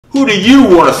Who do you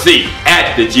want to see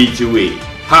at the G2E?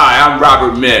 Hi, I'm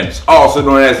Robert Mims, also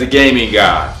known as the Gaming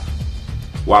Guy.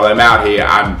 While I'm out here,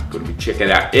 I'm going to be checking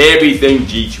out everything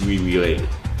G2E related.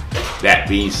 That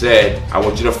being said, I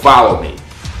want you to follow me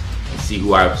and see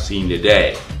who I've seen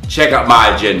today. Check out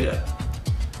my agenda.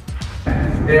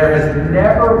 There has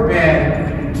never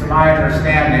been, to my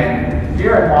understanding,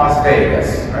 here in Las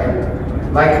Vegas, right?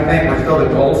 I'd like to think we're still the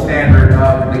gold standard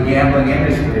of the gambling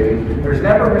industry. There's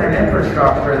never been an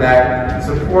infrastructure that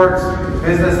supports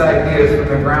business ideas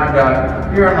from the ground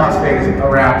up here in Las Vegas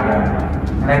around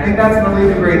gambling. And I think that's going to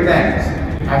lead to great things.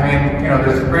 I mean,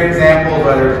 there's some great examples,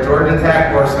 whether it's Georgia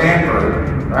Tech or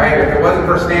Stanford, right? If it wasn't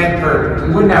for Stanford,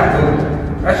 we wouldn't have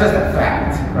Google. That's just a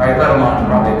fact, right? Let alone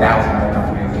probably 1,000 other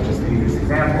companies. It's just the easiest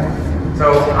example.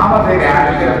 So I'm a big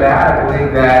advocate of that. I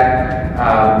believe that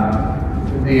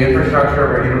the infrastructure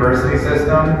of our university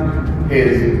system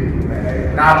is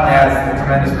not only has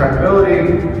tremendous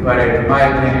credibility, but in my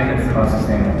opinion, it's the most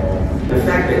sustainable. The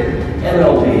fact that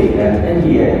MLB and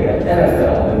NBA and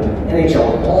NFL and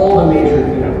NHL, all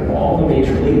the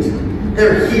major leagues,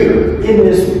 they're here in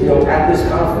this, at this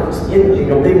conference.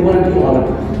 They want to be on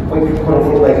the quote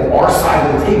unquote like our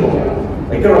side of the table now.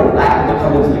 Like they're allowed to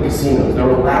come into the casinos, they're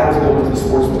allowed to go into the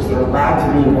sports books, they're allowed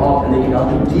to be involved, and they can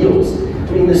now do deals.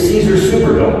 I mean, the Caesar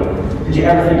Superdome. Did you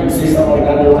ever think you'd see something like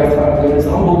that in your lifetime? I mean, it's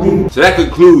unbelievable. So that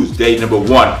concludes day number 1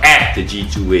 at the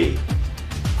G2E.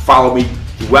 Follow me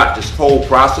throughout this whole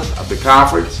process of the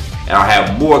conference, and I'll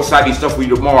have more exciting stuff for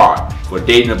you tomorrow for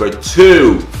day number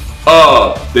 2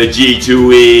 of the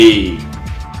G2E.